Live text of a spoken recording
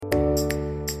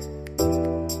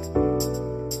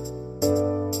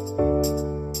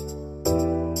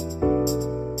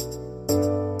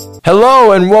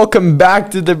Hello and welcome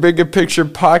back to the Bigger Picture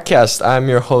Podcast. I'm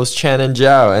your host, Channin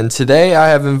Zhao, and today I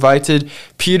have invited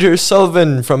Peter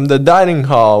Sullivan from the dining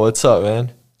hall. What's up,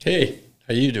 man? Hey,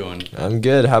 how you doing? I'm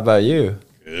good. How about you?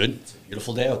 Good. It's a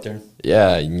beautiful day out there.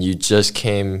 Yeah, you just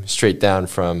came straight down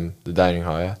from the dining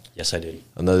hall, yeah? Yes, I did.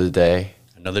 Another day.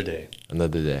 Another day.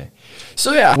 Another day.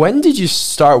 So yeah, when did you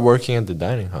start working at the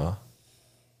dining hall?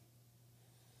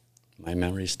 My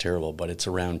memory's terrible, but it's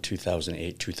around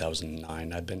 2008,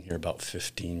 2009. I've been here about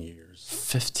 15 years.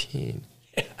 15?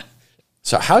 Yeah.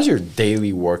 So how's your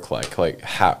daily work like?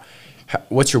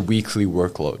 What's your weekly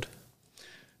workload?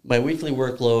 My weekly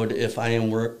workload, if I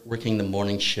am working the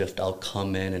morning shift, I'll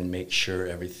come in and make sure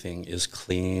everything is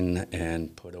clean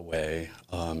and put away.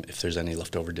 If there's any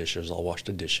leftover dishes, I'll wash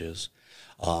the dishes.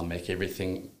 Make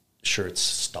everything sure it's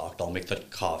stocked. I'll make the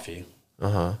coffee.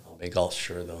 I'll make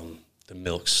sure the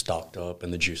milk's stocked up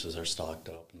and the juices are stocked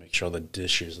up, and make sure the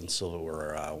dishes and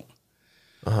silverware are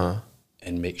out.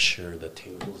 And make sure the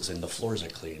tables and the floors are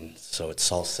clean, so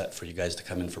it's all set for you guys to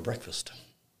come in for breakfast.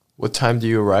 What time do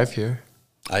you arrive here?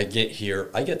 I get here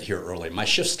early. My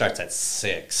shift starts at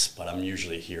 6, but I'm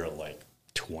usually here at like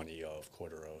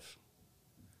quarter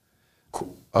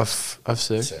Of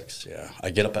 6? 6, yeah. I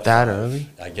get up at that 5. Early?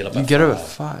 I get up you at get 5. up at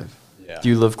 5? Yeah. Do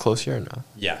you live close here or no?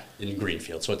 Yeah, in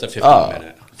Greenfield, so it's a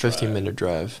 15-minute 15-minute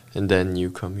drive. And then you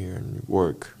come here and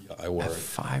work. Yeah, I work. At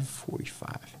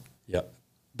 5:45. Yep.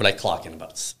 But I clock in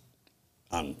about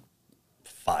on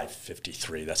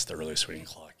 5:53. That's the earliest we can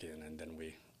clock in, and then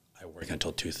I work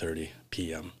until 2:30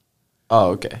 p.m.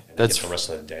 Oh, okay. And that's the rest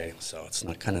of the day, so it's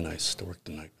not kind of nice to work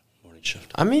the morning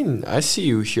shift. I mean, I see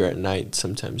you here at night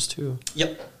sometimes too.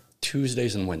 Yep.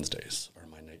 Tuesdays and Wednesdays are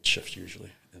my night shifts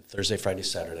usually. And Thursday, Friday,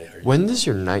 Saturday are When does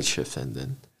your night shift end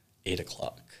then? 8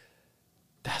 o'clock.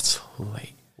 That's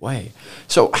late. Wait.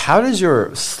 So how does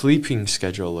your sleeping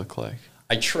schedule look like?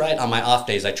 On my off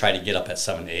days, I try to get up at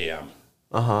 7 a.m.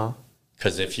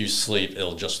 Because if you sleep,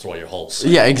 it'll just throw your whole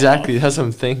sleep. Yeah, exactly. That's what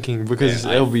I'm thinking, because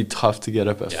it'll be tough to get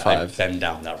up at 5. I've been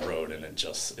down that road, and it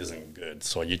just isn't good.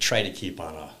 So you try to keep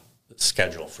on a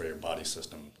schedule for your body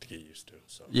system to get used to.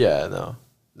 So. Yeah, no,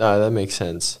 that makes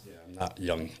sense. Yeah, I'm not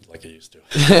young like I used to.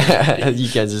 You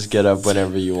can't just get up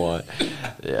whenever you want.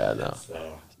 Yeah, no.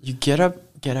 So. You get out.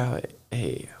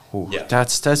 Hey, yeah.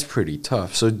 That's pretty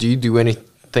tough. So do you do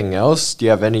anything else? Do you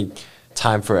have any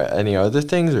time for any other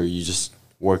things, or you just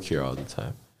work here all the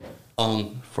time?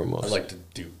 For most. I like to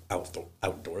do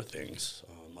outdoor things.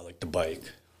 I like to bike.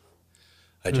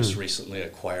 I just recently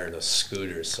acquired a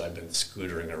scooter, so I've been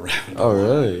scootering around. Oh,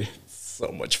 really? It's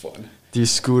so much fun. Do you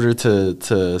scooter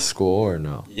to school or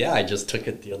no? Yeah, I just took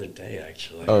it the other day,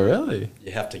 actually. Oh, really?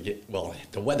 You have to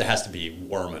the weather has to be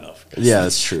warm enough. Yeah,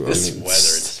 that's true. This weather,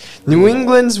 it's New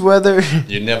England's weather.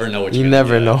 You never know what you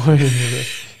never know.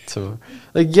 So,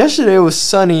 like yesterday, it was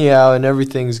sunny out and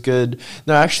everything's good.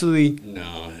 No, actually.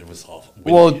 No, it was awful.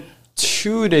 Well,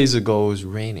 2 days ago it was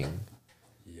raining.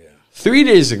 Yeah. 3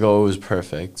 days ago it was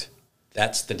perfect.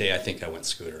 That's the day I think I went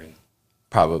scootering.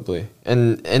 Probably.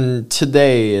 And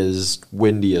today is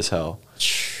windy as hell.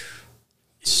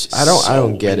 I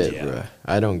don't get it, bro.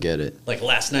 I don't get it. Like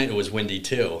last night it was windy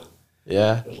too.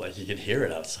 Yeah. It was like you could hear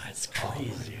it outside. It's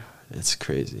crazy. It's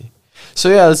crazy. So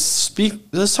yeah,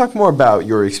 let's talk more about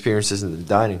your experiences in the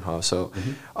dining hall. So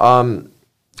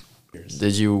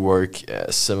did you work at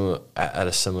a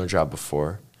similar job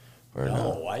before? Or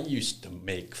no, I used to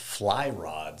make fly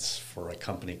rods for a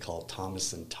company called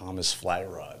Thomas & Thomas Fly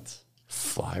Rods.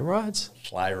 Fly rods?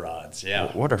 Fly rods,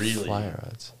 yeah. What are fly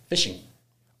rods? Fishing.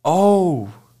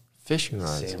 Oh, fishing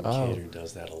rods. Sam Cater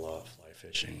does that a lot, fly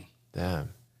fishing. Damn.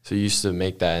 So you used to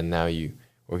make that, and now you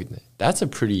work. That's a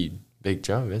pretty big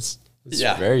jump. It's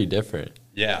very different.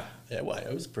 Yeah. Well,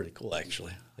 it was pretty cool,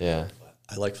 actually. Yeah.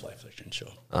 I like fly fishing,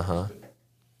 sure.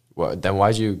 Well, then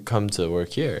why'd you come to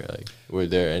work here? Like, were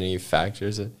there any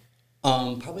factors?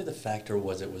 Probably the factor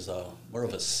was it was more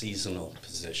of a seasonal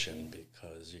position,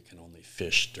 because you can only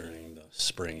fish during the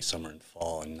spring, summer, and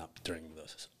fall, and not during the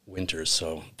winter.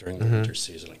 So during the winter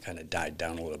season, it kind of died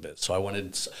down a little bit. So I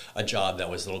wanted a job that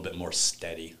was a little bit more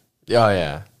steady. Oh,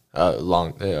 yeah.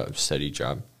 Steady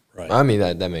job. Right. I mean,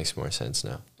 that makes more sense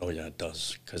now. Oh, yeah, it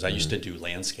does. Because I used to do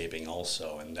landscaping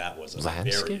also, and that was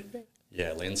landscaping?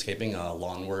 Landscaping,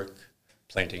 lawn work,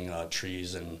 planting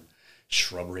trees and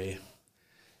shrubbery.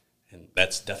 And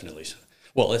that's definitely,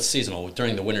 it's seasonal.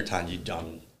 During the wintertime, you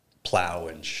plow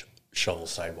and shovel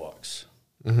sidewalks.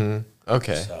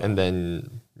 Okay. So, and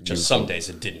then just some days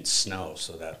it didn't snow,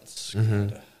 so that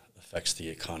kind of affects the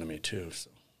economy too. So.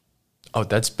 Oh,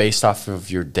 that's based off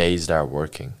of your days that are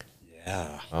working.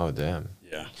 Yeah. Oh, damn.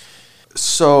 Yeah.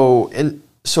 So,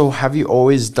 So have you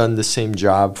always done the same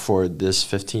job for this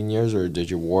 15 years, or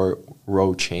did your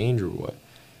role change, or what?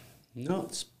 No,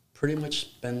 it's pretty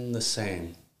much been the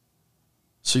same.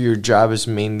 So your job is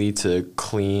mainly to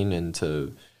clean and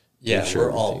to Yeah, make sure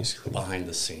we're all everything's clean. behind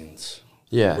the scenes.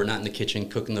 Yeah. We're not in the kitchen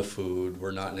cooking the food.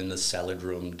 We're not in the salad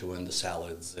room doing the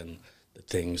salads and the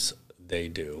things they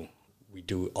do. We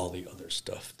do all the other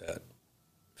stuff that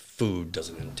food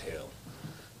doesn't entail.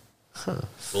 Huh.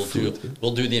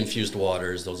 We'll do the infused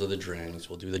waters. Those are the drinks.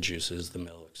 We'll do the juices, the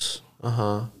milks,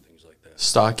 things like that.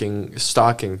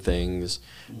 Stocking things,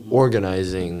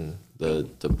 organizing the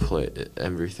plate,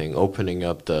 everything, opening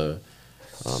up the.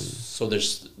 So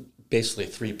there's basically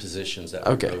three positions that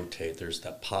we rotate. There's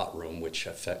that pot room, which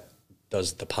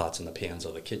does the pots and the pans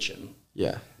of the kitchen.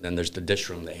 Yeah. And then there's the dish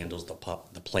room that handles the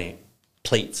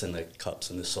plates and the cups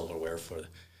and the silverware for,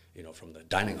 from the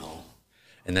dining hall.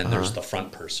 And then there's the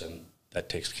front person that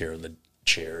takes care of the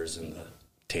chairs and the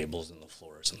tables and the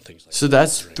floors and things like that. So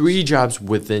that's three jobs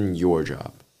within your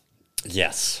job.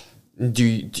 Yes.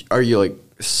 Are you like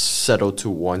settled to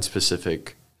one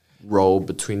specific role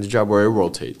between the job, or it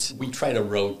rotates? We try to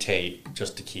rotate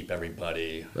just to keep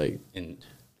everybody Like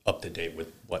up to date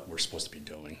with what we're supposed to be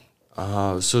doing.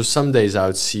 So some days I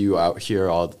would see you out here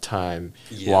all the time,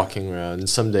 Yeah. walking around, and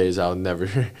some days I'll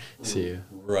never see you.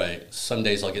 Right. Some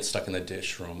days I'll get stuck in the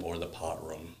dish room or the pot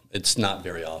room. It's not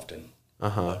very often.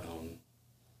 But,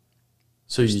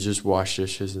 So you just wash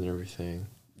dishes and everything.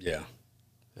 yeah.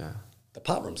 Yeah. The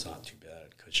pot room's not too bad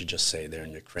because you just stay there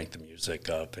and you crank the music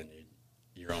up and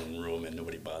your own room and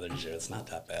nobody bothers you. It's not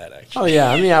that bad, actually. Oh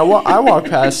yeah, I mean I walk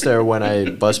past there when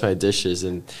I bust my dishes,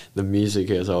 and the music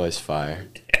is always fire.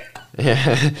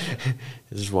 Yeah,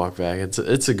 just walk back.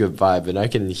 It's a good vibe, and I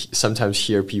can sometimes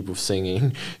hear people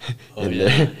singing. Oh in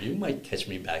yeah, there. you might catch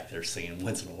me back there singing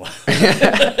once in a while.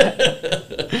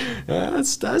 Yeah,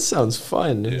 that sounds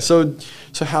fun. Yeah. So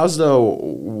how's the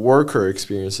worker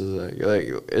experiences like?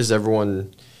 Like, is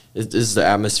everyone? Is the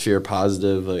atmosphere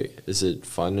positive? Like, is it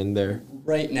fun in there?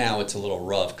 Right now, it's a little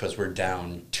rough because we're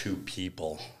down 2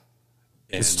 people.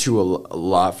 It's a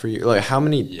lot for you. Like, how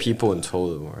many people in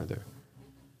total are there?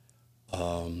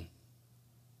 I'm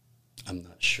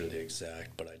not sure the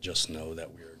exact, but I just know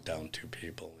that we're down 2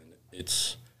 people, and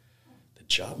it's the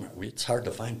job. It's hard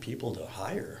to find people to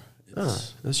hire.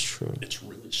 That's true. It's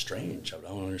really strange. I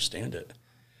don't understand it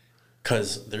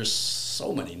because there's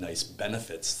so many nice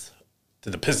benefits to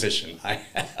the position I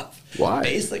have. Why?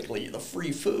 Basically, the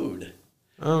free food.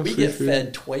 We get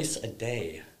fed twice a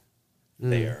day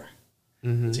there.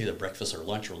 Mm-hmm. It's either breakfast or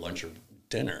lunch or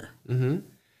dinner. Mm-hmm.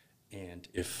 And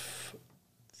if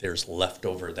there's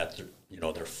leftover that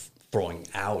they're throwing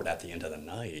out at the end of the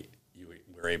night,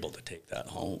 we're able to take that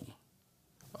home.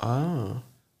 Oh.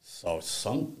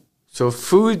 So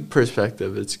food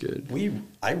perspective, it's good.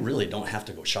 I really don't have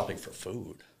to go shopping for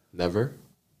food. Never?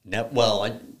 Well,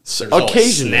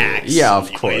 occasionally, snacks. yeah,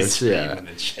 of course, yeah. And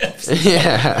the chips.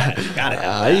 Yeah, you gotta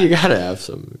have that. You gotta have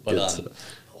some. But good on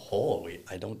stuff. the whole,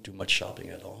 I don't do much shopping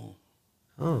at all.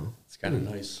 Oh, it's kind of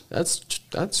nice.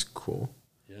 That's cool.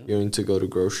 Yeah. You don't need to go to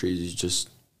groceries. You just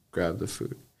grab the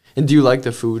food. And do you like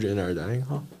the food in our dining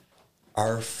hall?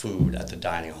 Our food at the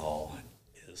dining hall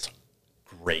is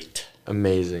great.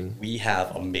 Amazing. We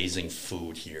have amazing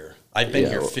food here. I've been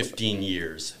here 15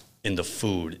 years. And the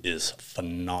food is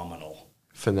phenomenal.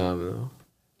 Phenomenal.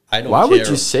 I don't Why care. would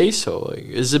you say so? Like,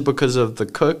 is it because of the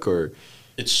cook, or?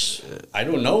 I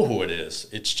don't know who it is.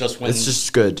 It's just when it's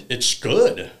just good. It's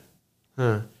good.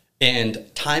 Huh.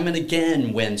 And time and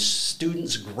again, when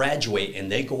students graduate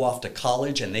and they go off to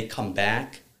college and they come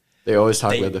back, they always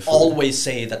talk about the food. They always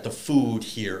say that the food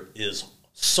here is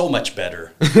so much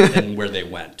better than where they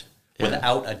went,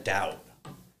 without a doubt.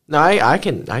 No, I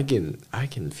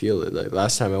can feel it. Like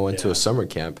last time I went to a summer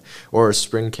camp or a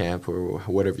spring camp or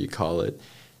whatever you call it,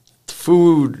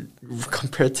 food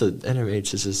compared to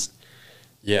NMH is just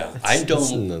I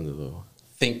don't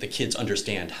think the kids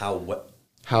understand how lucky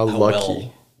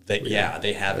well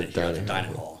they have it here at the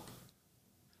dining hall.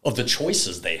 Of the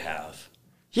choices they have.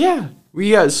 Yeah,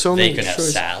 we got so many. They could have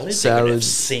salads. They could have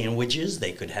sandwiches.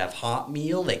 They could have hot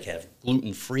meal. They could have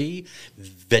gluten-free,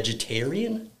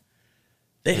 vegetarian.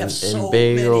 They have and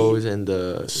bagels and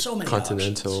the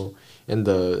continental options. And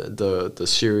the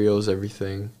cereals,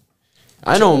 everything.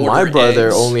 I know my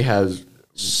brother only has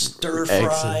stir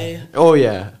fry. Oh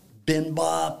yeah,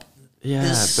 bibimbap. Yeah,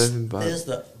 bibimbap. There's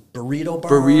the burrito bar.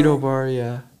 Burrito bar,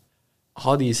 yeah.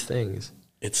 All these things.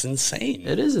 It's insane.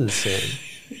 It is insane.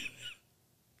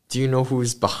 Do you know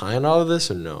who's behind all of this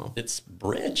or no? It's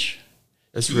Rich.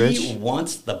 Rich. He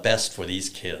wants the best for these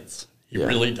kids. He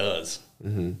really does.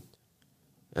 Mm-hmm.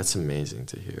 That's amazing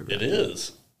to hear. It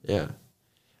is. Yeah.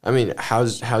 I mean,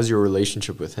 how's your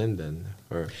relationship with him then?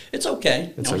 Or It's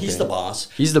okay. it's No, okay. he's the boss.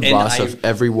 He's the And boss of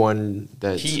everyone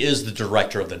that. He is the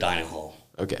director of the dining hall.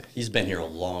 Okay. He's been here a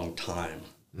long time,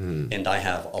 and I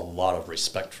have a lot of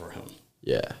respect for him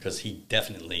Yeah. because he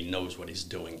definitely knows what he's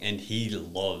doing, and he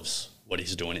loves what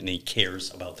he's doing, and he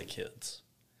cares about the kids.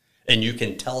 And you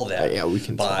can tell that Yeah, we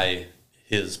can by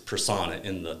his persona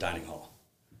in the dining hall.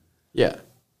 Yeah.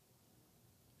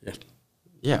 Yeah.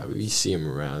 Yeah, we see him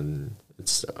around. And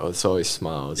it's always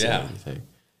smiles Yeah. and everything.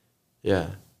 Yeah,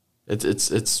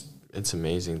 it's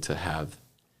amazing to have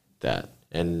that,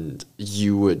 and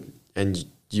you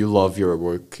love your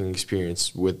working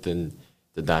experience within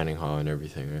the dining hall and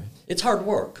everything, right? It's hard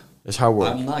work. It's hard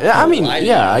work. I'm not Yeah, I gonna mean, lie to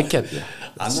yeah, you. I get that.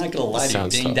 I'm not going to lie to you.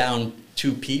 Sounds Being tough. down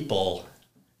 2 people,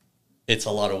 it's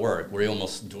a lot of work. We're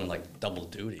almost doing like double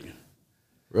duty.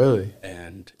 Really?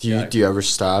 And Do you ever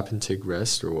stop and take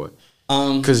rest or what?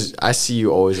 Um, Because I see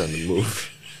you always on the move.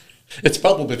 It's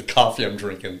probably the coffee I'm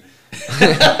drinking.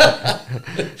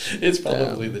 It's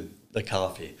probably the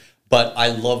coffee. But I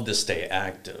love to stay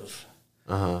active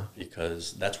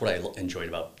because that's what I enjoyed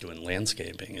about doing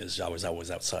landscaping is I was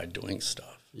always outside doing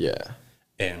stuff. Yeah.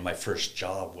 And my first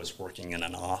job was working in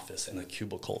an office in a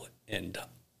cubicle, and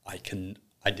I didn't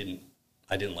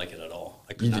like it at all.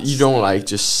 I could not You don't stand like it.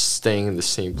 just staying in the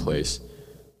same place.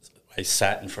 I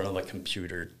sat in front of a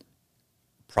computer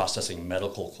processing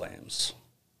medical claims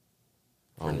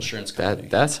for an insurance company.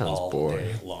 that sounds all boring.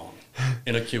 day long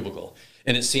in a cubicle.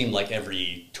 And it seemed like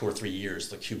every 2 or 3 years,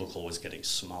 the cubicle was getting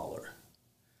smaller.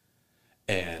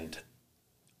 And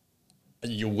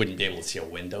you wouldn't be able to see a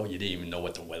window. You didn't even know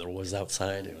what the weather was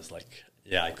outside. It was like,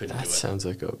 yeah, I couldn't That do it. sounds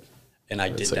like a And I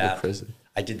did like a that. prison.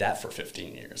 I did that for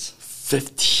 15 years.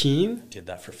 15? Did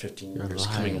that for 15 You're years,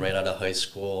 lying. coming right out of high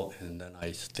school, and then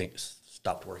I think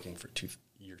stopped working for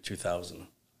year 2000.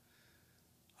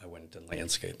 I went into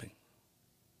landscaping.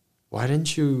 Why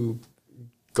didn't you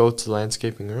go to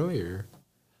landscaping earlier?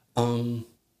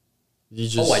 You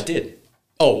just I did.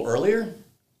 Oh, earlier?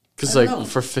 because I like don't know.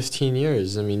 for 15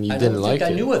 years. I mean, you I didn't don't like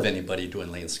think I it, knew of anybody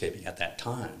doing landscaping at that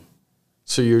time.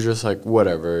 so you're just like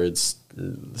whatever. It's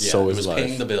so it is was life.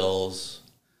 paying the bills.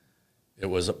 It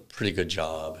was a pretty good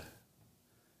job,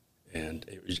 and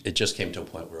it just came to a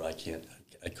point where I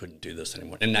couldn't do this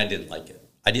anymore, and I didn't like it.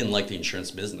 I didn't like the insurance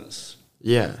business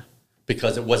Yeah,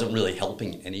 because it wasn't really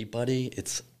helping anybody.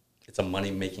 It's a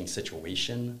money making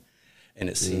situation, and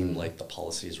it seemed like the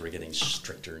policies were getting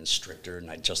stricter and stricter, and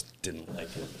I just didn't like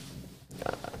it.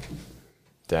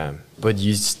 damn. But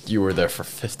you were there for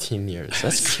 15 years.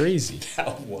 That's crazy.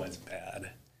 That was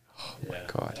bad. Oh My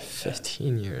God,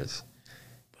 15 years.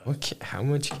 How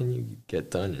much can you get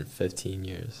done in 15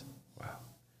 years? Wow,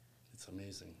 It's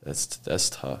amazing. that's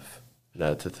tough.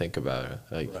 Now to think about it,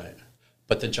 like Right.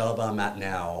 But the job I'm at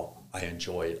now, I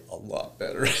enjoy it a lot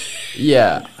better.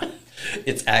 yeah,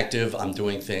 It's active. I'm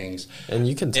doing things. and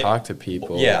you can talk to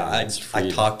people. Yeah, It's I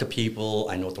freedom. talk to people.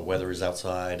 I know what the weather is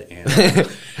outside, and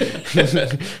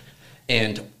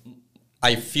and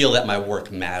I feel that my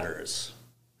work matters.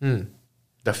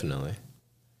 Definitely.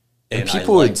 And And I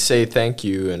people like- would say thank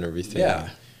you and everything. Yeah.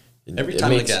 Every It time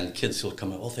makes- again, kids will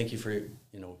come up. Well, thank you for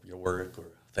your work, or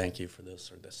thank you for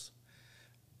this or this.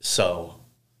 So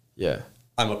Yeah.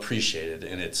 I'm appreciated,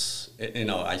 and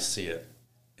I see it,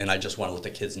 and I just want to let the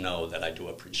kids know that I do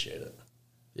appreciate it.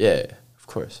 Yeah, of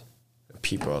course.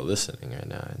 People are listening right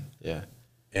now, and yeah.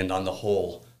 And on the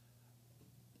whole,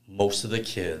 most of the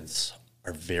kids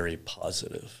are very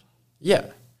positive.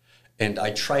 Yeah. And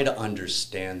I try to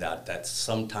understand that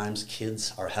sometimes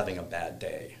kids are having a bad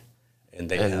day, and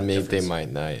they have Maybe they different-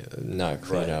 might not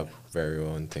clean Right. up very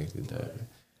well and things like that.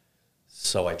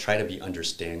 So I try to be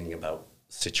understanding about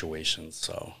situations.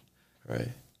 So Right.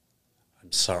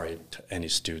 I'm sorry to any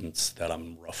students that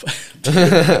I'm rough,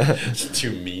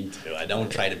 too mean to. I don't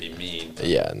try to be mean,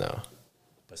 Yeah, no.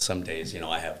 but some days,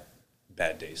 I have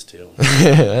bad days too.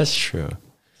 That's true.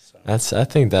 So, I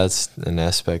think that's an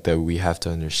aspect that we have to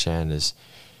understand is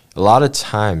a lot of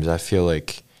times I feel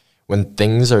like when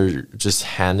things are just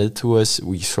handed to us,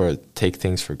 we sort of take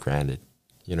things for granted.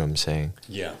 You know what I'm saying?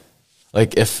 yeah,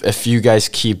 Like if you guys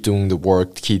keep doing the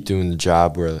work, keep doing the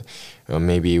job, where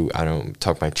maybe I don't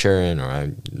tuck my chair in or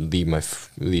I leave my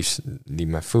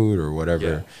food or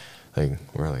whatever, like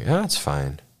we're like, it's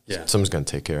fine. Yeah. Someone's gonna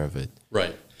take care of it.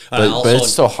 right. And I But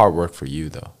it's still hard work for you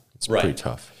though. It's Right. pretty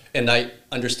tough. And I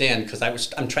understand because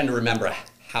I'm trying to remember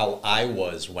how I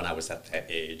was when I was at that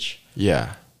age.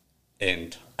 Yeah.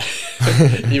 And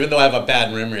even though I have a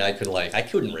bad memory, I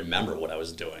couldn't remember what I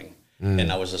was doing.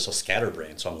 And I was just a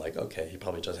scatterbrain. So I'm like, okay, he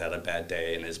probably just had a bad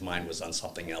day and his mind was on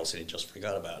something else and he just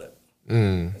forgot about it.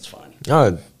 That's fine.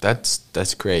 Oh,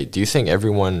 that's great. Do you think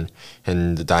everyone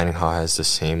in the dining hall has the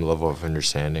same level of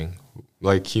understanding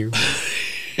like you?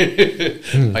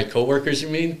 My coworkers, you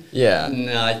mean? Yeah.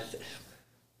 No,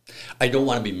 I don't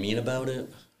want to be mean about it.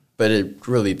 But it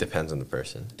really depends on the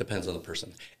person. Depends on the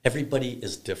person. Everybody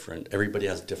is different. Everybody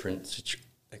has different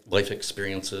life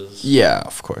experiences. Yeah,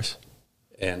 of course.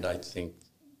 And I think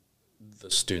the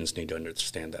students need to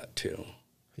understand that too.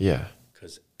 Yeah.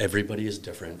 Because everybody is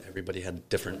different. Everybody had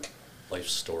different life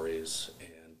stories.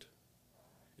 And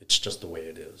it's just the way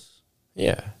it is.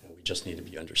 Yeah. And we just need to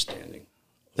be understanding.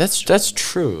 That's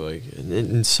true. Like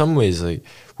in some ways, like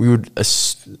we would,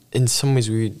 in some ways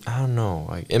we, I don't know.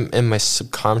 Like in my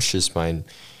subconscious mind,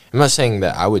 I'm not saying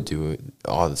that I would do it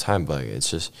all the time, but like,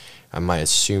 it's just I might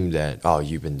assume that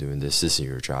you've been doing this. This is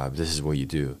your job. This is what you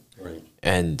do. Right.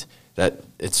 And that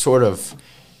it's sort of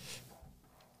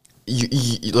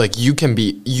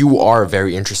you are a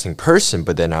very interesting person,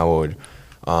 but then I would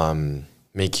turn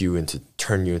you into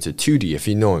 2D if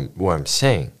you know what I'm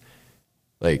saying,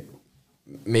 like.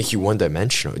 Make you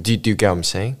one-dimensional. Do you get what I'm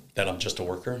saying? That I'm just a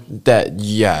worker?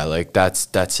 Like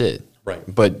that's it. Right.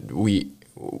 But we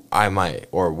might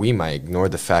ignore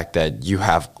the fact that you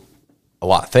have a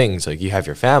lot of things. Like you have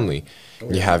your family,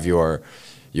 you have your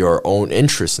own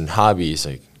interests and hobbies,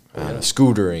 like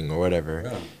scootering or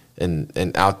whatever, and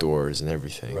outdoors and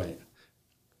everything. Right.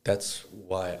 That's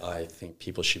why I think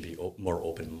people should be more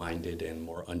open-minded and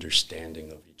more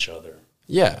understanding of each other.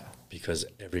 Yeah. Because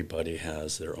everybody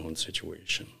has their own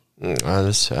situation.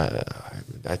 I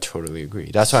totally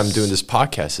agree. That's why I'm doing this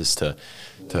podcast, is to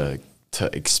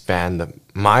expand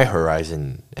my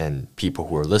horizon and people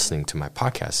who are listening to my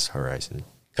podcast horizon.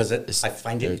 Because I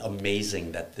find it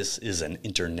amazing that this is an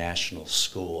international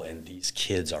school and these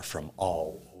kids are from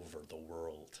all over the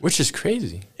world. Which is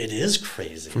crazy. It is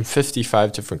crazy. From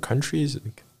 55 different countries.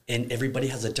 And everybody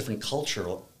has a different culture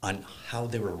on how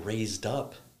they were raised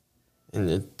up. And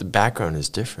the background is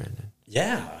different.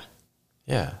 Yeah.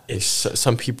 Yeah.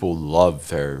 Some people love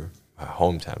their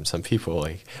hometown. Some people,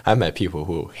 like, I met people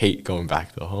who hate going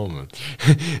back to home.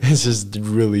 It just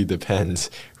really depends,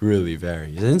 really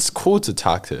varies. And it's cool to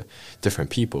talk to different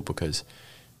people because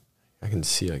I can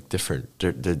see, like, different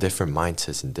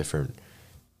mindsets and different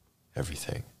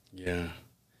everything. Yeah.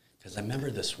 Because I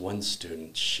remember this one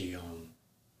student, it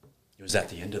was at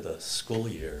the end of the school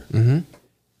year, and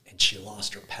she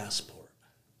lost her passport.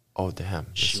 Oh, damn.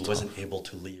 She wasn't able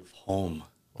to leave home.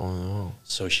 Oh, no.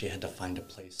 So she had to find a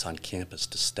place on campus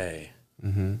to stay.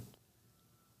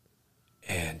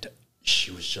 And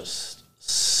she was just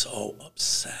so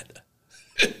upset.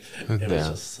 It was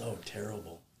just so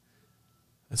terrible.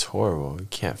 It's horrible. You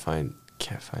can't find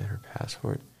her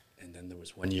passport. And then there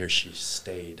was one year she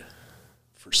stayed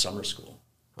for summer school.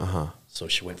 So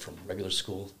she went from regular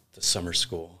school to summer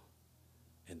school.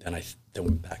 And then then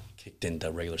went back, kicked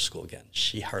into regular school again.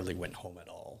 She hardly went home at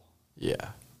all.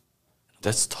 Yeah.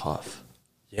 That's tough.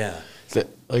 Yeah. That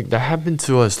happened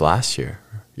to us last year,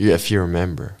 if you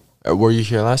remember. Were you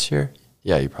here last year?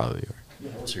 Yeah, you probably were.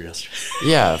 Yeah, I was here yesterday.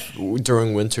 Yeah,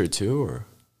 during winter too, or?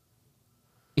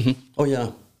 Oh,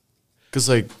 yeah. Because,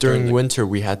 like, during winter,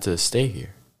 we had to stay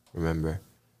here, remember?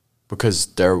 Because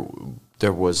there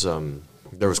was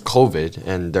COVID,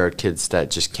 and there are kids that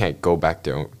just can't go back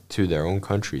to their own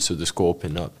country, so the school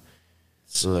opened up.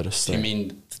 So let us stay. You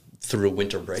mean through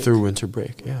winter break? Through winter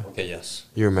break, yeah. Okay, yes.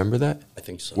 You remember that? I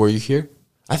think so. Were you here?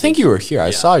 I think you were here.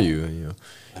 I saw you.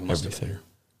 I must have been here.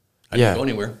 I didn't go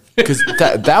anywhere. Because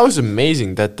that was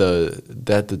amazing that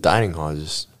the dining hall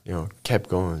just kept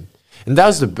going, and that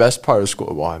was the best part of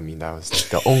school. Well, I mean, that was like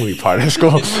the only part of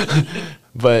school,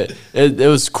 but it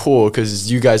was cool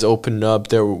because you guys opened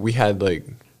up. We had like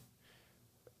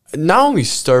not only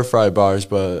stir fry bars,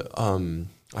 but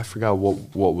I forgot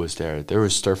what was there. There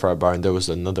was stir fry bar, and there was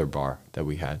another bar that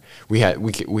we had.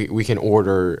 We can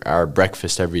order our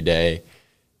breakfast every day.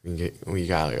 We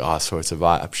got like all sorts of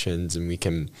options, and we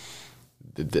can.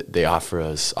 They offer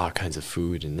us all kinds of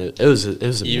food, and it was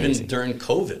amazing. Even during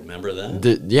COVID, remember that?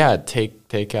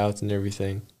 Takeouts and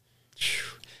everything.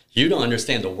 You don't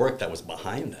understand the work that was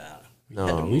behind that.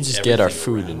 No, we just get our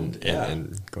food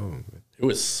and go. It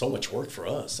was so much work for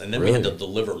us, and then we had to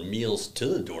deliver meals to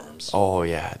the dorms. Oh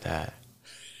yeah, that.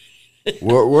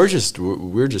 we're just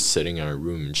sitting in our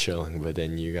room and chilling, but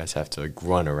then you guys have to like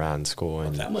run around school,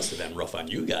 and that must have been rough on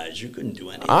you guys. You couldn't do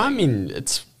anything. I mean,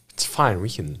 it's fine. We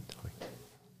can.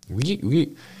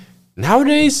 We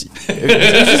nowadays you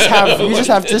just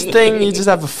have this thing. You just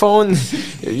have a phone.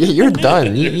 You're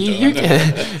done. You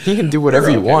can do whatever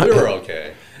you want. We're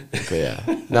okay. Okay,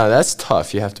 yeah. No, that's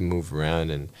tough. You have to move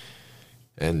around, and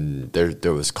and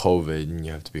there was COVID, and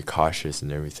you have to be cautious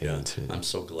and everything. Yeah, I'm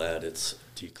so glad it's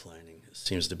declining. It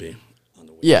seems to be on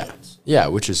the way. Yeah,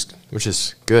 which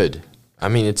is good. I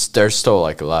mean, there's still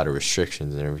like a lot of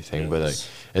restrictions and everything, but like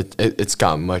it's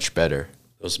gotten much better.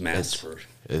 Those masks were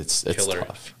it's killer.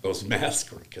 tough. Those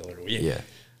masks were killer. Yeah,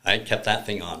 I kept that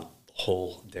thing on the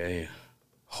whole day.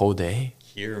 Whole day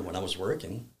Here when I was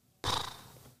working,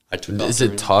 I took off. Is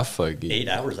it tough? Like 8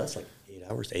 hours. That's like 8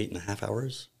 hours, 8.5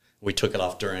 hours. We took it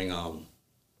off during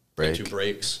break. 2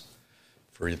 breaks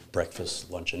for breakfast,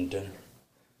 lunch, and dinner.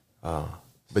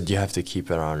 But you have to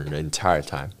keep it on the entire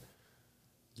time.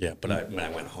 Yeah, but when I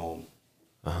went home,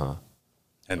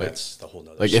 and that's the whole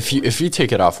nother Like story. if you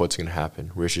take it off, what's gonna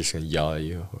happen? We're just gonna yell at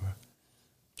you,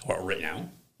 Or right now,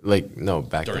 like no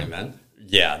back during then. then,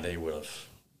 yeah, they would have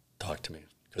talked to me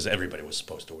because everybody was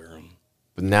supposed to wear them.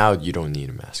 But now you don't need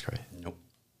a mask, right? Nope.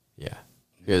 Yeah,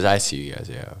 because I see you guys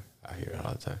out here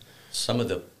all the time. Some of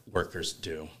the workers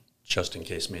do, just in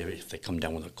case maybe if they come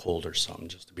down with a cold or something,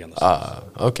 just to be on the safe side.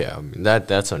 Okay. I mean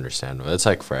that's understandable. That's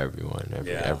like for everyone,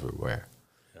 everywhere.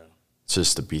 Yeah. It's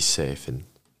just to be safe and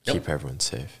keep everyone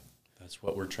safe. That's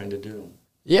what we're trying to do.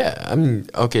 Yeah, I mean,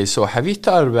 okay. So have you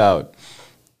thought about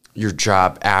your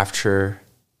job after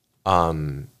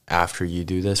you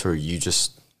do this, or you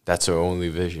just that's your only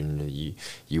vision? That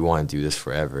you want to do this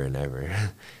forever and ever.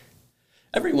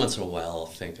 Every once in a while, I'll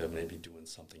think of maybe doing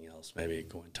something else, maybe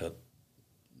going to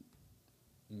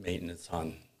maintenance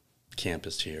on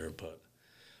campus here. But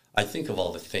I think of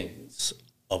all the things,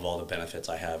 of all the benefits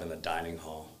I have in the dining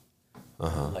hall,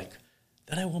 like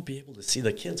that I won't be able to see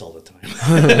the kids all the time.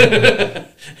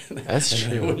 That's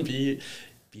true. I wouldn't be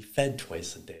fed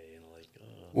twice a day. And like,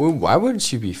 Well, why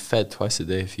wouldn't you be fed twice a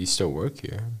day if you still work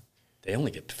here? they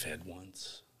only get fed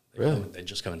once. Really? They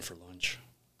just come in for lunch.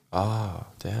 Oh,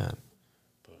 damn.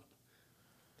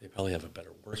 They probably have a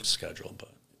better work schedule, but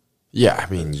Yeah,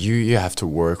 I mean, you have to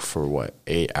work for, what,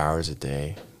 8 hours a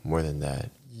day? More than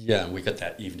that. yeah, we got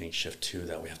that evening shift too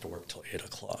that we have to work till 8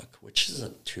 o'clock, which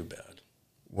isn't too bad.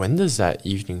 When does that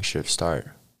evening shift start?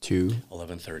 2?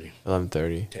 11:30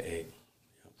 11:30? to 8.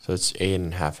 So it's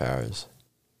 8.5 hours.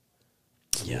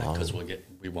 Yeah, long. because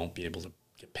we won't be able to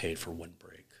get paid for one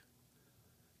break.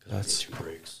 That's 2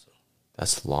 breaks. So.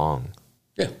 That's long.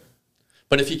 Yeah,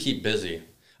 but if you keep busy,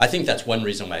 I think that's one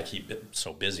reason why I keep it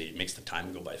so busy. It makes the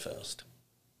time go by fast.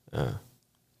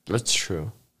 That's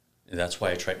true. And that's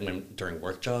why I try during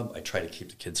work job. I try to keep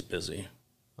the kids busy.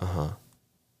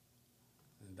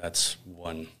 That's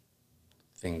one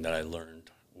thing that I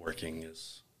learned working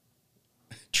is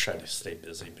try to stay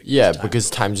busy. Because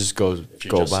time just goes if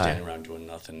you're go just by. standing around doing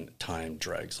nothing, time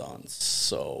drags on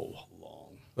so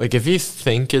long. Like if you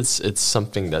think it's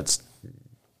something that's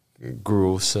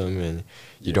gruesome and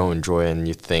you don't enjoy it and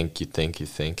you think,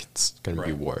 it's gonna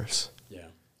be worse. Yeah.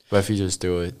 But if you just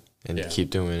do it and keep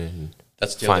doing it, and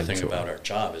that's the other thing about our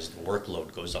job is the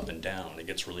workload goes up and down. It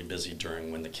gets really busy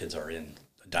during when the kids are in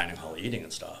the dining hall eating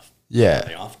and stuff. Yeah. In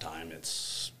the off time,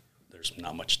 there's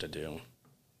not much to do.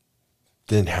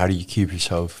 Then how do you keep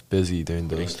yourself busy during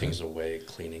Putting those things away,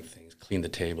 cleaning things, clean the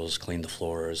tables, clean the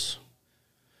floors,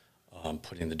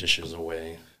 putting the dishes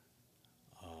away,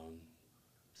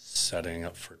 setting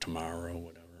up for tomorrow,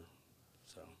 whatever.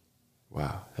 So.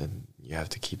 Wow, and you have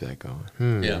to keep that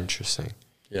going. Yeah. Interesting.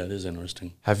 Yeah, it is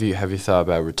interesting. Have you thought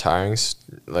about retiring?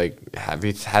 Like, have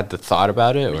you had the thought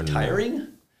about it or Retiring?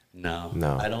 No,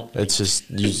 No, I don't. It's just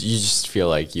you just feel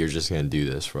like you're just gonna do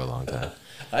this for a long time.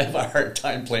 I have a hard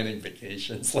time planning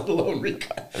vacations, let alone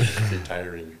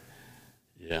retiring.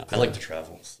 Yeah, I like to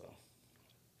travel. So.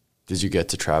 Did you get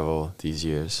to travel these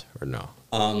years or no?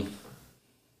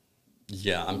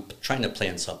 Yeah, I'm trying to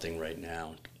plan something right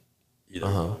now, either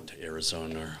going to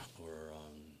Arizona or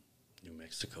New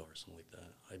Mexico or something like that.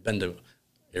 I've been to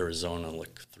Arizona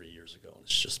like 3 years ago, and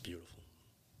it's just beautiful.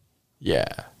 Yeah,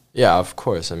 of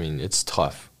course. I mean, it's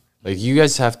tough. Like, you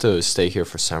guys have to stay here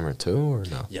for summer too, or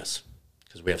no? Yes,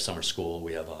 because we have summer school,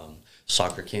 we have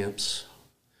soccer camps,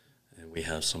 and we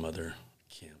have some other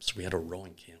camps. We had a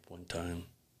rowing camp one time.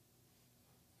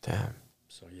 Damn.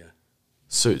 So, yeah.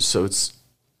 So it's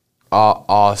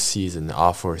all season,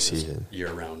 all for season.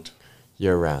 Year round.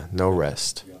 Year round, no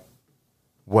rest.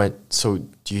 Yeah. So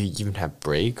do you even have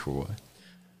break or what?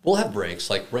 We'll have breaks.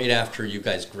 Like right after you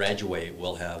guys graduate,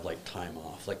 we'll have like time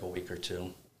off, like a week or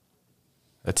two.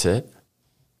 That's it?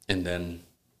 And then,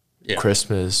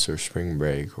 Christmas or spring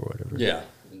break or whatever. Yeah,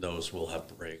 those will have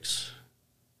breaks.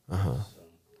 So,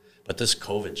 but this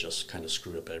COVID just kind of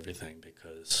screwed up everything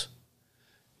because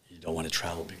you don't want to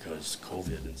travel because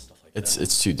COVID and stuff like that.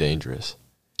 It's too dangerous.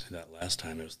 And that last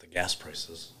time it was the gas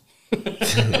prices.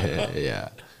 Yeah.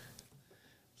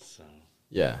 So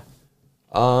Yeah.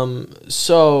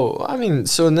 So I mean,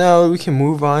 so now we can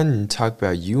move on and talk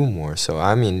about you more. So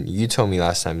I mean, you told me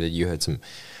last time that you had some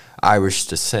Irish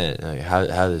descent. Like, how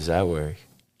does that work?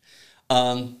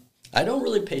 I don't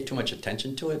really pay too much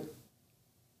attention to it.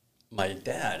 My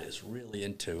dad is really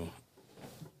into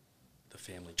the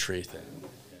family tree thing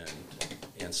and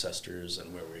ancestors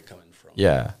and where we're coming from.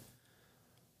 Yeah.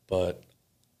 But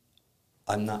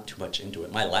I'm not too much into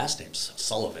it. My last name's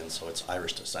Sullivan, so it's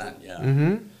Irish descent, yeah.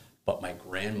 Mm-hmm. But my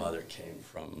grandmother came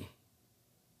from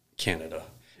Canada.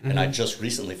 And I just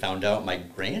recently found out my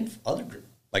grandfather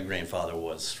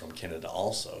was from Canada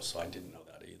also, so I didn't know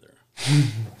that either.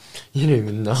 You didn't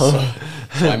even know.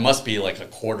 So I must be like a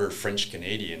quarter French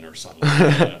Canadian or something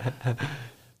like that.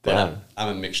 But I'm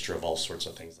a mixture of all sorts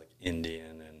of things, like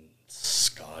Indian and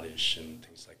Scottish and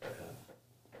things like that.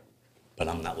 But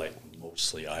I'm not like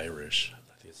mostly Irish.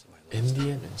 I think it's my last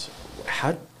Indian?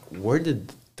 Where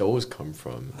did those come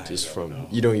from? Just from know.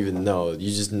 You don't even know. You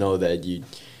just know that you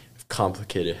have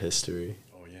complicated history.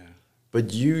 Oh yeah.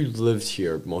 But you lived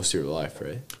here most of your life,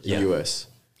 right? In the U.S.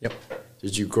 Yep.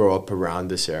 Did you grow up around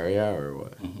this area or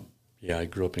what? Mm-hmm. Yeah, I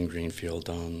grew up in Greenfield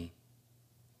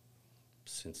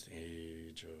since the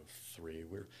age of 3.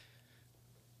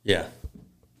 Yeah.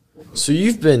 So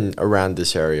you've been around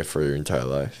this area for your entire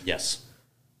life? Yes.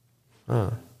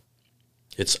 Oh.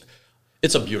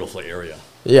 It's a beautiful area.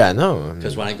 Yeah, no.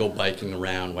 Because when I go biking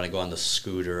around, when I go on the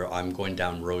scooter, I'm going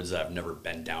down roads that I've never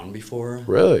been down before.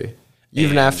 Really?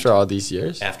 Even And after all these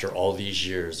years? After all these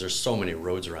years, there's so many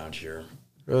roads around here.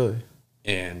 Really?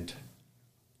 And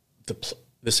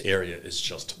this area is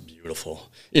just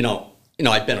beautiful. You know,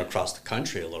 I've been across the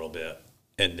country a little bit,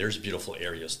 and there's beautiful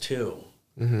areas too.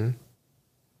 Mm-hmm.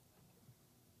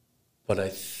 But I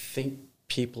think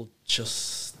people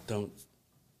just don't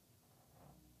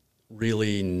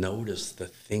really notice the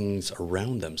things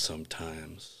around them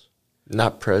sometimes.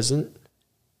 Not present?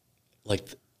 Like,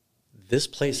 this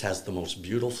place has the most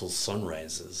beautiful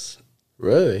sunrises.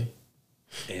 Really?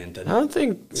 And I don't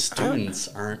think students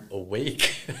aren't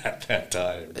awake at that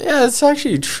time. Yeah, it's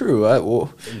actually true.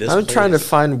 I'm trying to place-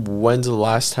 find when's the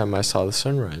last time I saw the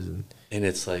sunrise. And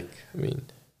it's like, I mean,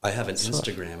 I have an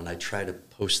Instagram, and I try to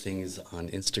post things on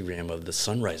Instagram of the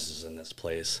sunrises in this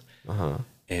place. uh-huh.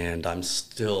 And I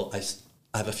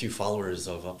have a few followers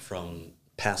from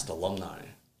past alumni.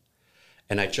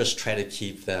 And I just try to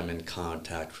keep them in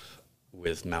contact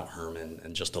with Mount Herman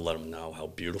and just to let them know how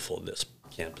beautiful this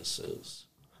campus is.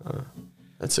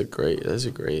 That's a great.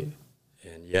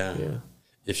 And yeah,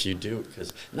 if you do,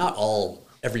 because not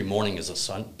every morning is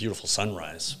a beautiful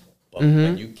sunrise, but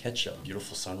when you catch a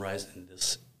beautiful sunrise in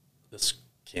this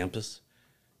campus,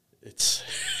 it's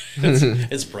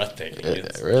breathtaking.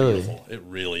 It's really? beautiful. It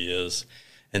really is.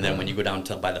 And then when you go down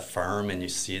by the farm and you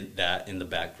see that in the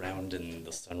background and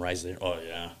the sunrise there, oh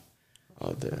yeah.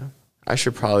 Oh damn! I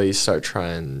should probably start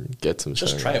trying to get some.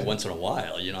 Just try sunrise. it once in a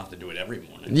while. You don't have to do it every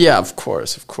morning. Yeah, of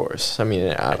course. I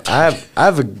mean, I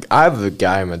have a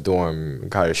guy in my dorm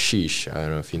called Sheesh. I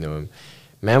don't know if you know him.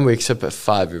 Man wakes up at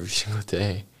 5 every single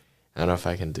day. I don't know if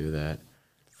I can do that.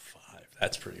 5.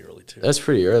 That's pretty early too. That's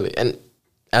pretty early. And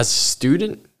as a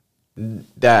student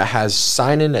that has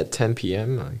sign in at 10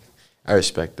 p.m., like, I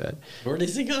respect that. Where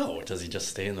does he go? Does he just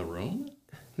stay in the room?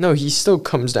 No, he still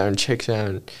comes down, checks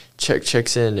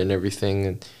in and everything.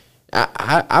 And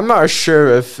I'm not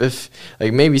sure if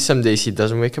like maybe some days he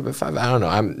doesn't wake up at 5. I don't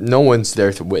know. No one's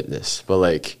there to witness, but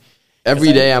like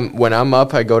every day when I'm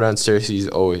up, I go downstairs. He's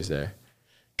always there.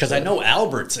 Because I know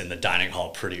Albert's in the dining hall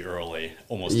pretty early,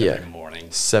 almost every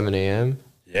morning. 7 a.m.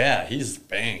 Yeah, he's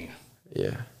bang.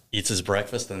 Yeah. Eats his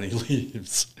breakfast and he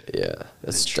leaves. Yeah,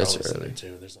 that's Charlie's in early there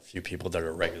too. There's a few people that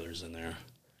are regulars in there.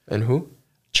 And who?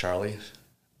 Charlie,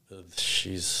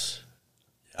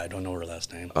 I don't know her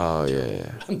last name. Oh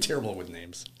yeah. I'm terrible with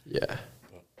names. Yeah.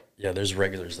 But yeah, there's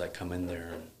regulars that come in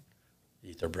there and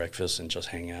eat their breakfast and just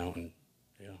hang out and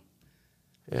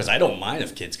because I don't mind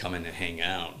if kids come in and hang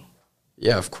out.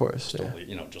 Yeah, of course.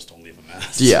 Just don't leave a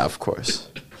mess. Yeah, of course.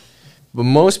 But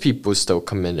most people still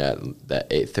come in at that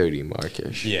 8:30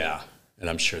 markish. Yeah, and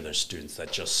I'm sure there's students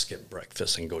that just skip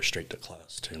breakfast and go straight to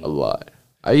class too. A lot.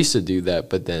 I used to do that,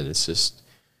 but then it's just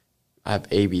I have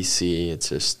ABC. It's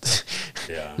just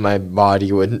my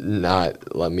body would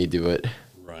not let me do it.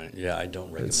 Right. Yeah, I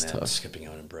don't recommend skipping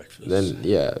out on breakfast. Then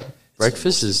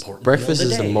breakfast is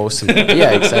the most important.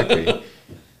 Yeah, exactly.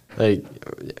 Like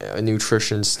a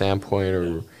nutrition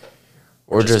standpoint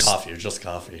or just coffee,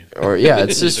 or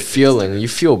it's just feeling. You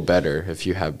feel better if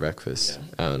you have breakfast.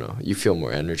 I don't know. You feel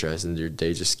more energized and your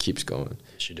day just keeps going.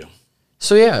 Yes, you do.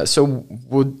 So yeah, so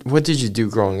what did you do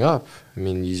growing up? I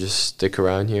mean, you just stick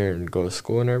around here and go to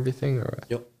school and everything, or?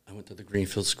 Yep, I went to the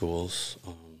Greenfield schools.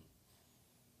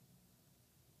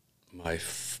 My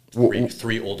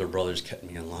three older brothers kept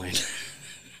me in line.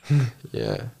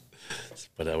 Yeah.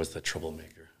 But I was the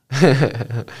troublemaker.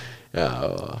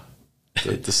 Yeah,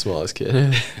 the smallest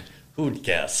kid. Who would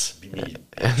guess? Be me,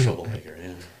 troublemaker,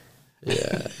 yeah.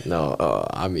 Yeah, no,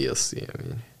 obviously, I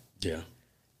mean. Yeah.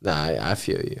 Nah, I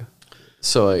feel you.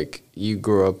 So, like, you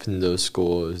grew up in those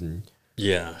schools and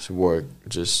yeah, just work,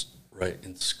 just... Right.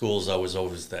 In schools, I was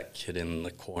always that kid in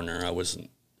the corner. I wasn't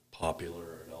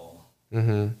popular at all.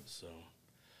 Mm-hmm.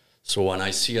 So when I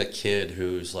see a kid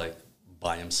who's, like,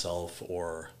 by himself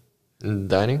or... In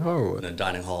the dining hall or what? In a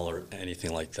dining hall or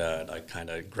anything like that, I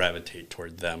kind of gravitate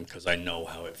toward them because I know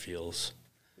how it feels.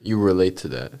 You relate to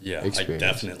that experience. I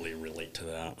definitely relate to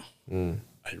that.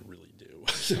 I really do.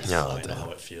 Yeah, I know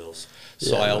how it feels.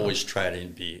 So I always try to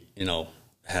be,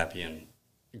 happy and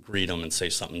greet them and say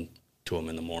something to them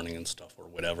in the morning and stuff or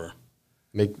whatever.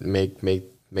 Make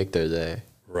their day.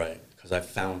 Right, because I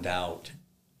found out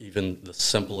even the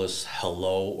simplest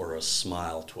hello or a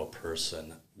smile to a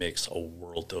person makes a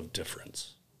world of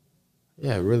difference.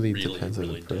 Yeah, it really depends on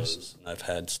the person. Does. And I've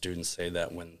had students say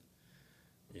that when,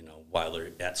 while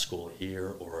they're at school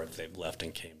here or if they've left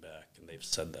and came back, and they've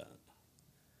said that.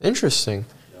 Interesting.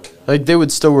 Yeah. Like they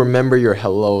would still remember your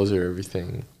hellos or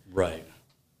everything. Right.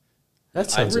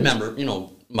 That sounds I remember,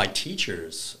 my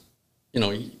teachers,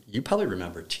 you probably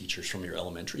remember teachers from your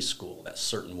elementary school, that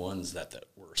certain ones that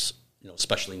were,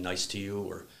 especially nice to you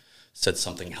or said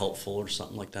something helpful or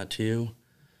something like that to you.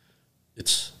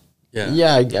 It's, yeah.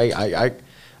 Yeah,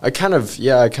 I kind of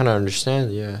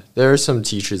understand, yeah. There are some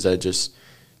teachers that just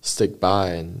stick by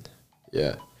and,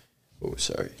 yeah. Oh,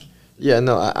 sorry. Yeah,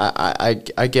 no,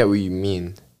 I get what you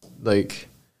mean. Like,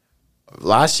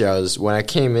 last year, when I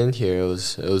came in here, it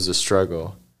was a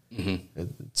struggle. Mm-hmm.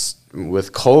 It's,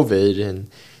 with COVID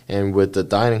and with the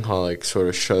dining hall, like, sort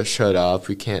of shut up.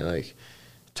 We can't, like,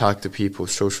 talk to people,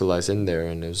 socialize in there,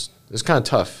 and it was kind of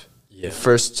tough. Yeah. The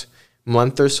first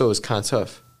month or so was kind of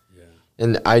tough. Yeah.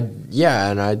 And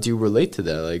I do relate to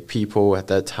that. Like, people at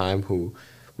that time who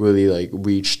really, like,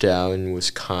 reached out and was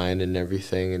kind and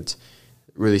everything, and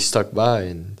really stuck by,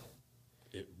 and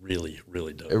it really,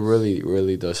 really does. It really,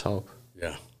 really does help.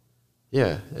 Yeah.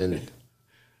 Yeah, and it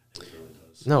really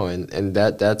does. No, and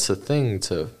that's a thing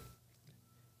that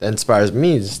inspires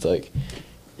me. Just like,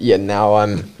 yeah, now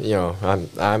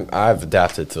I've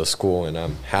adapted to the school and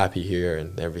I'm happy here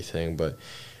and everything. But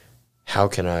how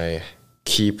can I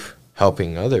keep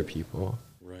helping other people?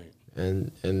 Right.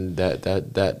 And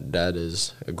that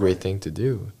is a great thing to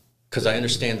do. Because I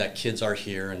understand that kids are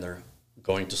here and they're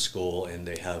going to school and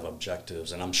they have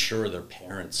objectives, and I'm sure their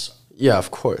parents of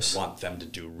course want them to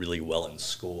do really well in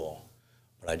school,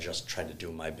 but I just try to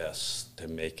do my best to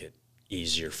make it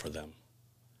easier for them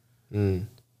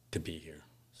to be here.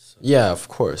 So. Yeah, of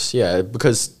course. Yeah,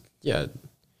 because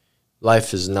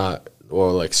life is not,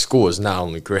 or like school is not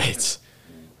only grades.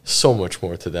 So much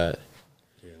more to that.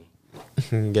 Yeah. You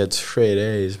can get straight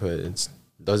A's, but it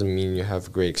doesn't mean you have a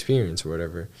great experience or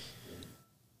whatever.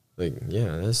 Like,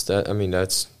 yeah,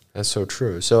 that's so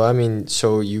true. So, I mean,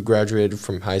 so you graduated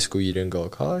from high school, you didn't go to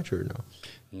college or no?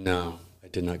 No, I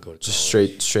did not go to just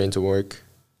college. Just straight into work?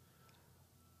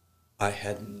 I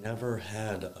had never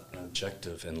had an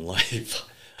objective in life.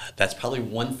 That's probably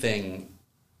one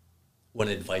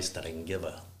advice that I can give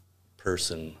a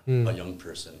person, a young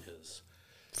person, is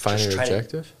find an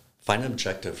objective? Find an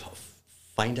objective.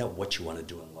 Find out what you want to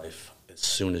do in life as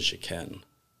soon as you can.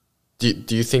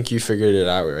 Do you think you figured it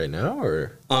out right now,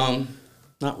 or?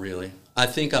 Not really. I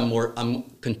think I'm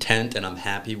content and I'm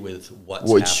happy with what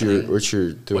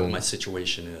you're doing. What my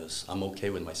situation is. I'm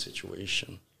okay with my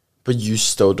situation. But you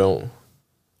still don't,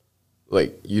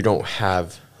 you don't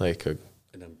have, an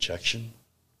objection?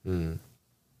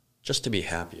 Just to be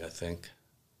happy, I think.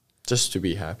 Just to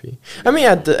be happy. I mean,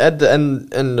 at the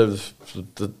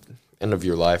end of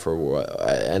your life, or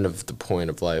end of the point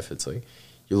of life, it's like,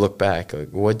 you look back, like,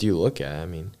 what do you look at? I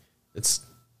mean, it's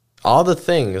all the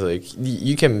things, like,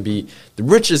 you can be the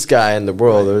richest guy in the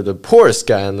world or the poorest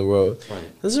guy in the world. Right.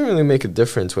 It doesn't really make a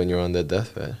difference when you're on the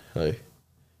deathbed. Like,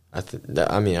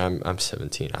 I'm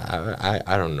 17.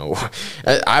 I don't know.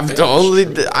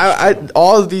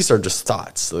 All of these are just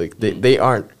thoughts. Like, they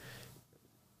aren't.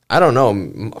 I don't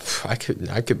know. I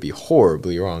could be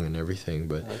horribly wrong and everything,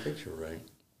 but I think you're right,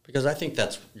 because I think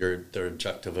that's the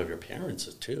objective of your parents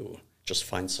is too. Just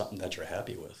find something that you're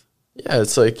happy with. Yeah,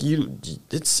 it's like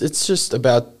it's just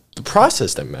about the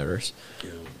process that matters.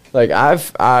 Yeah. Like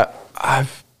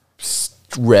I've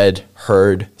read,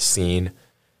 heard, seen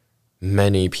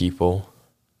many people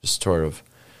just sort of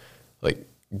like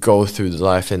go through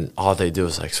life, and all they do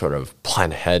is like sort of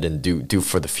plan ahead and do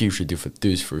for the future, do for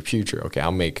the future. Okay,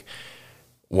 I'll make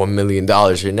 $1 million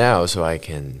right now, so I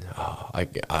can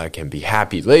I can be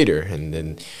happy later. And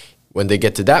then when they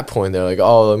get to that point, they're like,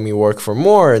 oh, let me work for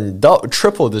more and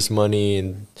triple this money,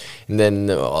 and then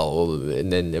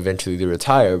eventually they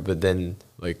retire. But then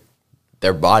like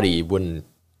their body wouldn't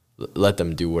let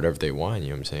them do whatever they want. You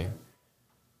know what I'm saying?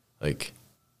 Like,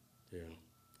 yeah.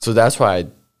 So that's why I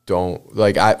don't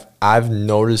like. I've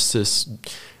noticed this.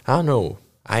 I don't know.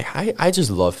 I just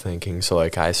love thinking. So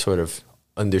like I sort of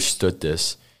understood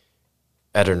this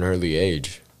at an early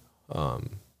age,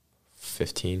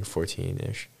 15,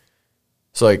 14-ish.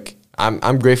 So like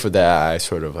I'm grateful that I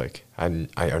sort of like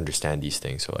I understand these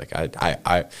things. So like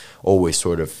I always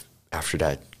sort of after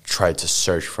that tried to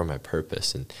search for my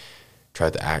purpose and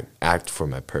tried to act for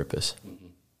my purpose. Mm-hmm.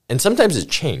 And sometimes it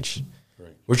changed.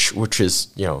 Right. Which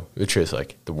is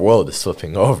like the world is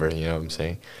flipping over, you know what I'm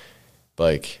saying? But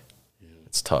like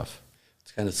it's tough.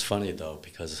 It's funny though,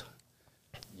 because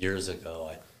years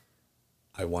ago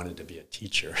I wanted to be a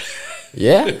teacher.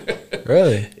 Yeah?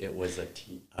 Really? It was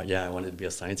I wanted to be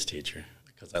a science teacher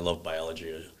because I love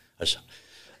biology,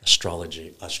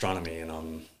 astrology, astronomy, and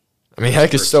I mean, I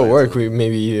could still work.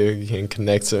 Maybe you can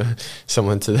connect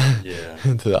someone to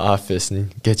the to the office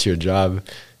and get you a job.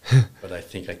 But I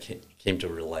think I came to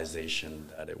a realization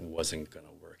that it wasn't going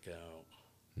to work out.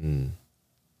 Mm.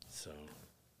 So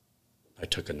I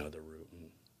took another route, and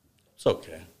it's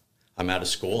okay. I'm out of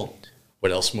school.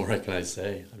 What else more can I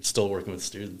say? I'm still working with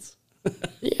students.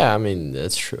 Yeah, I mean,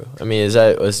 that's true. I mean,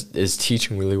 is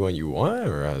teaching really what you want,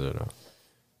 or I don't know?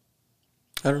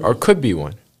 I don't know. Or could be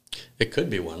one. It could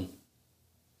be one.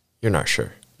 You're not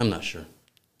sure. I'm not sure.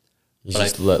 You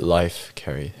just let life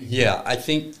carry. Yeah, I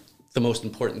think the most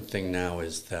important thing now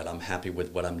is that I'm happy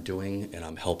with what I'm doing and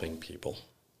I'm helping people.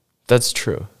 That's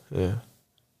true. Yeah.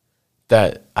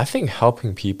 That I think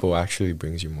helping people actually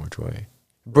brings you more joy.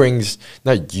 Brings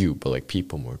not you, but like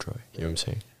people more joy. You know what I'm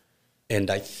saying?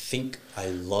 And I think I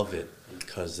love it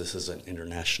because this is an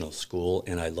international school,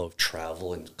 and I love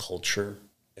travel and culture,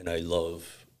 and I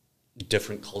love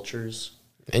different cultures.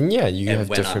 And yeah, you have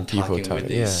different people talking. When I'm talking with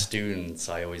these students,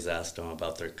 I always ask them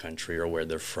about their country or where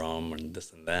they're from and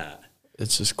this and that.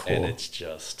 It's just cool. And it's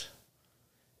just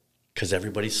because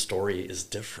everybody's story is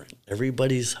different.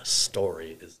 Everybody's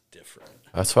story is different.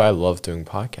 That's why I love doing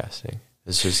podcasting.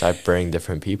 It's just I bring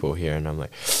different people here, and I'm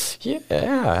like,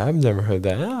 yeah, I've never heard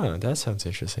that. Oh, that sounds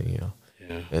interesting, you know.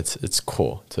 Yeah. It's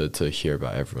cool to hear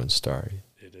about everyone's story.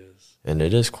 It is. And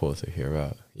it is cool to hear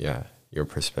about, your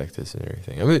perspectives and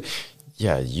everything. I mean,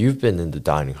 yeah, you've been in the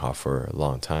dining hall for a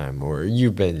long time, or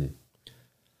you've been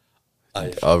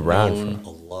around for a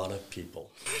lot of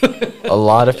people. A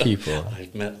lot of people.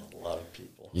 I've met a lot of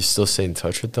people. You still stay in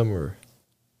touch with them, or?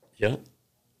 Yeah.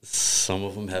 Some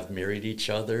of them have married each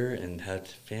other and had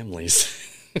families.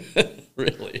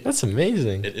 Really. That's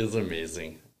amazing. It is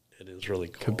amazing. It is really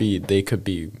cool. They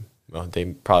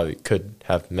probably could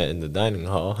have met in the dining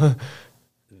hall.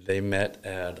 They met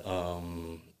at,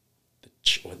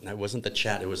 it wasn't the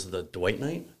chat, it was the Dwight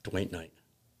night? Dwight night.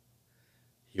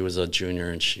 He was a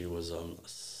junior and she was a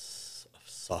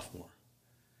sophomore.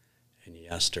 And he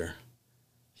asked her,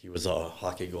 he was a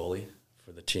hockey goalie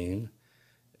for the team.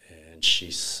 And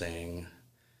she sang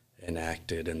and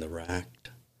acted in the Racked.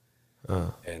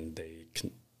 And they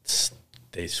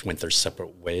went their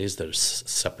separate ways. Their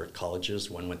separate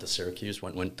colleges. One went to Syracuse.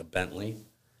 One went to Bentley.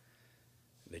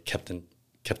 They kept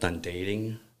on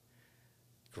dating,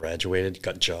 graduated,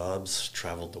 got jobs,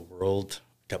 traveled the world,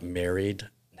 got married,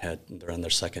 they're on their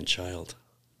second child.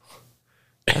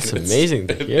 That's amazing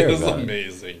to hear about. It is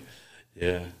amazing.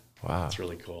 Yeah. Wow. It's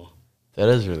really cool. That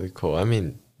is really cool. I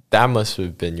mean, that must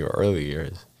have been your early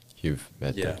years. You've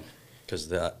met them. Yeah,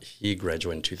 because he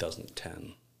graduated in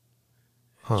 2010.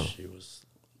 Huh. She was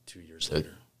 2 years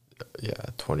later.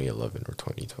 2011 or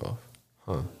 2012.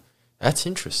 Huh. That's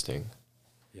interesting.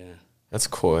 Yeah. That's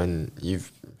cool. And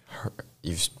you've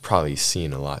probably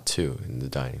seen a lot, too, in the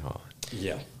dining hall.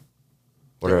 Yeah.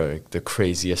 What are the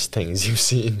craziest things you've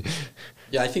seen?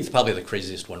 Yeah, I think probably the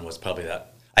craziest one was probably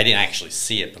that. I didn't actually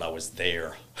see it, but I was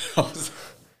there.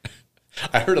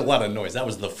 I heard a lot of noise. That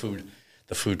was the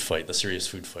food fight, the serious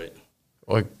food fight.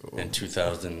 In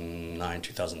 2009,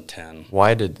 2010.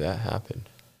 Why did that happen?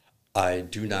 I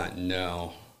do not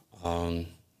know.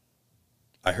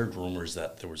 I heard rumors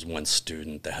that there was one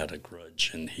student that had a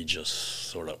grudge, and he just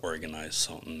sort of organized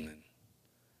something.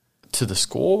 To the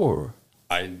school? Or?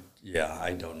 I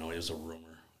don't know. It was a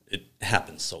rumor. It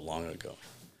happened so long ago.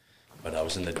 But I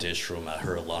was in the dish room. I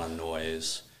heard a lot of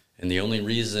noise. And the only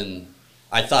reason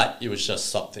I thought it was just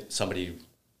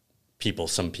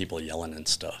some people yelling and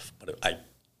stuff. But I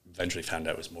eventually found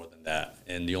out it was more than that.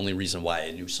 And the only reason why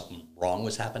I knew something wrong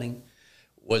was happening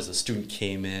was a student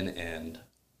came in and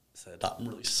said, "I'm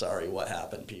really sorry. What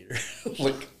happened, Peter?"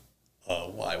 Like,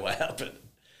 why? What happened?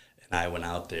 And I went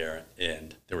out there,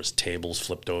 and there was tables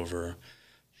flipped over.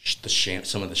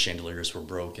 Some of the chandeliers were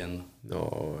broken.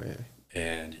 No way.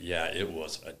 And yeah, it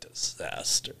was a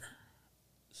disaster.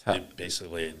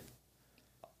 It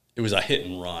was a hit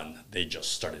and run. They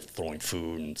just started throwing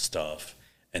food and stuff,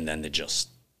 and then they just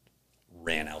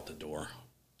ran out the door.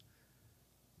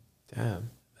 Damn.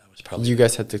 That was probably. You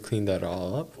guys had to clean that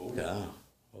all up? Oh yeah.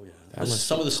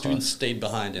 Some of the students stayed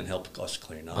behind and helped us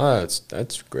clean up. Oh,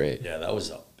 that's great. Yeah, that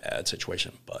was a bad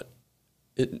situation, but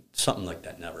something like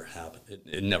that never happened.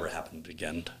 It never happened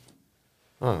again.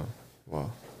 Oh,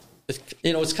 wow.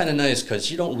 It's kind of nice because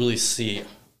you don't really see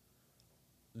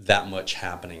that much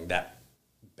happening, that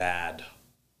bad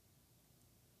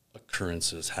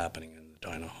occurrences happening in the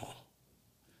dining hall.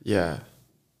 Yeah.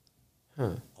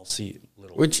 Huh. I'll see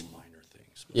little minor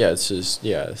things. Yeah, it's just,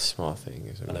 a small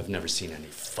thing. But I've never seen any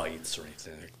fights or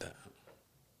anything like that.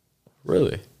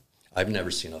 Really? I've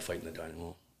never seen a fight in the dining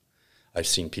hall. I've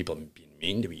seen people being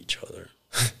mean to each other.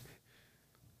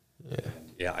 Yeah.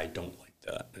 And yeah, I don't like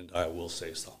that, and I will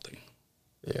say something.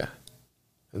 Yeah.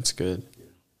 That's good. Yeah.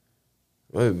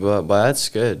 But that's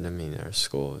good. I mean, our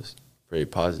school is pretty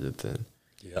positive then.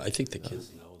 Yeah, I think the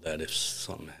kids know that if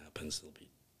something happens, they'll be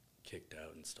kicked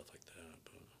out and stuff like that.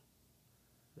 But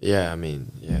yeah, I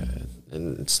mean, yeah.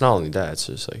 And it's not only that, it's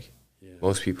just like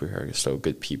most people here are still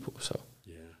good people, so.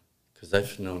 Yeah, because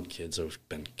I've known kids who've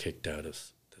been kicked out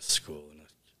of this school, and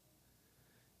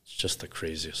it's just the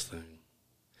craziest thing.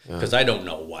 Because I don't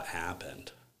know what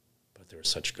happened, but they were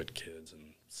such good kids,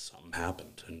 and something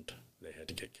happened, and they had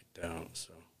to get kicked out,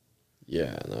 so.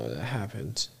 Yeah, no, that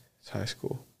happens. It's high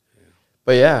school. Yeah.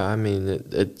 But yeah, I mean,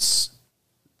 it's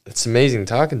amazing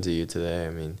talking to you today.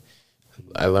 I mean,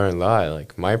 I learned a lot.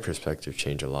 Like, my perspective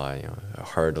changed a lot. You know, I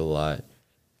heard a lot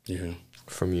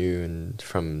from you and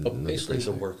from... But basically,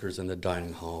 the workers in the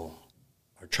dining hall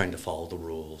are trying to follow the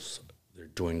rules. They're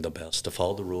doing the best to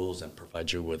follow the rules and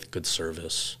provide you with good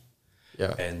service.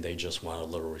 Yeah. And they just want a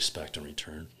little respect in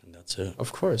return, and that's it.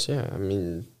 Of course, yeah. I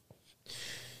mean,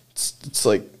 it's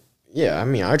like, yeah, I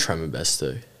mean, I try my best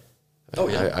to...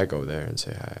 I go there and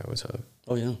say hi, what's up?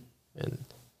 Oh, yeah. And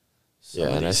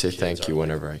and I say thank you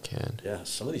whenever I can. Yeah,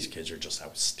 some of these kids are just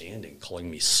outstanding,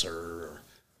 calling me sir or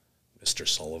Mr.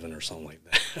 Sullivan or something like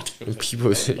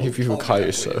that. People call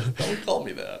you so. Don't call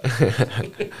me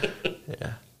that.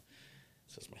 Yeah.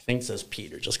 My thing says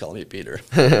Peter. Just call me Peter.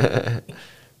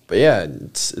 But yeah,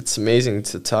 it's amazing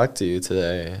to talk to you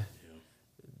today. Yeah.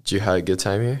 Did you have a good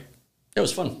time here? It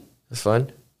was fun. It was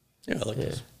fun? Yeah, I like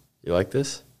this. You like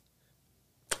this?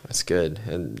 That's good.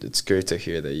 And it's great to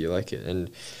hear that you like it.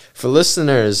 And for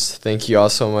listeners, thank you all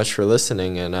so much for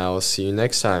listening, and I will see you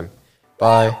next time.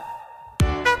 Bye.